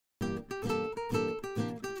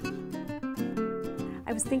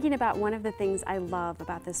I was thinking about one of the things I love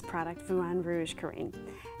about this product from Rouge, Corinne.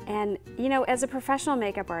 And you know, as a professional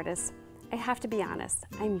makeup artist, I have to be honest,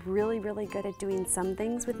 I'm really good at doing some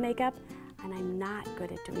things with makeup, and I'm not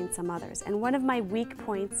good at doing some others. And one of my weak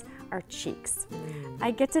points are cheeks.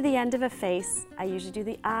 I get to the end of a face, I usually do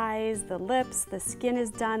the eyes, the lips, the skin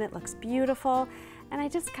is done, it looks beautiful, and I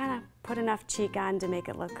just kind of put enough cheek on to make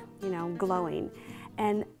it look, you know, glowing.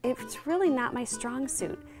 And it's really not my strong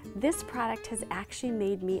suit. This product has actually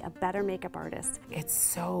made me a better makeup artist. It's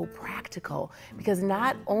so practical because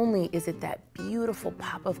not only is it that beautiful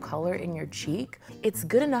pop of color in your cheek, it's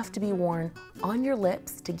good enough to be worn on your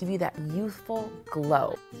lips to give you that youthful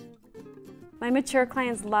glow. My mature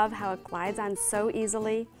clients love how it glides on so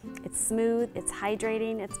easily. It's smooth, it's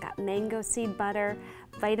hydrating, it's got mango seed butter,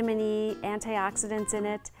 vitamin E, antioxidants in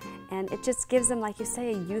it, and it just gives them, like you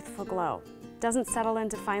say, a youthful glow. Doesn't settle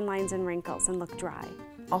into fine lines and wrinkles and look dry.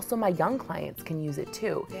 Also, my young clients can use it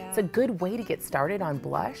too. Yeah. It's a good way to get started on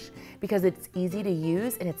blush because it's easy to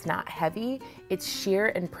use and it's not heavy. It's sheer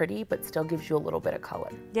and pretty, but still gives you a little bit of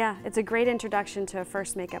color. Yeah, it's a great introduction to a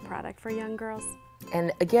first makeup product for young girls.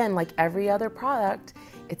 And again, like every other product,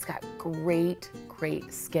 it's got great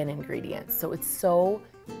skin ingredients. So it's so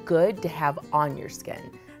good to have on your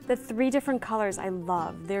skin. The 3 different colors I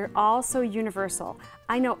love. They're all so universal.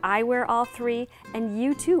 I know I wear all 3, and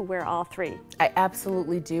you too wear all 3. I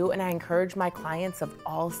absolutely do, and I encourage my clients of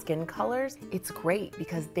all skin colors. It's great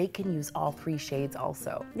because they can use all 3 shades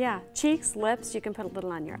also. Yeah, cheeks, lips, you can put a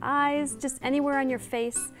little on your eyes, just anywhere on your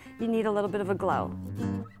face, you need a little bit of a glow.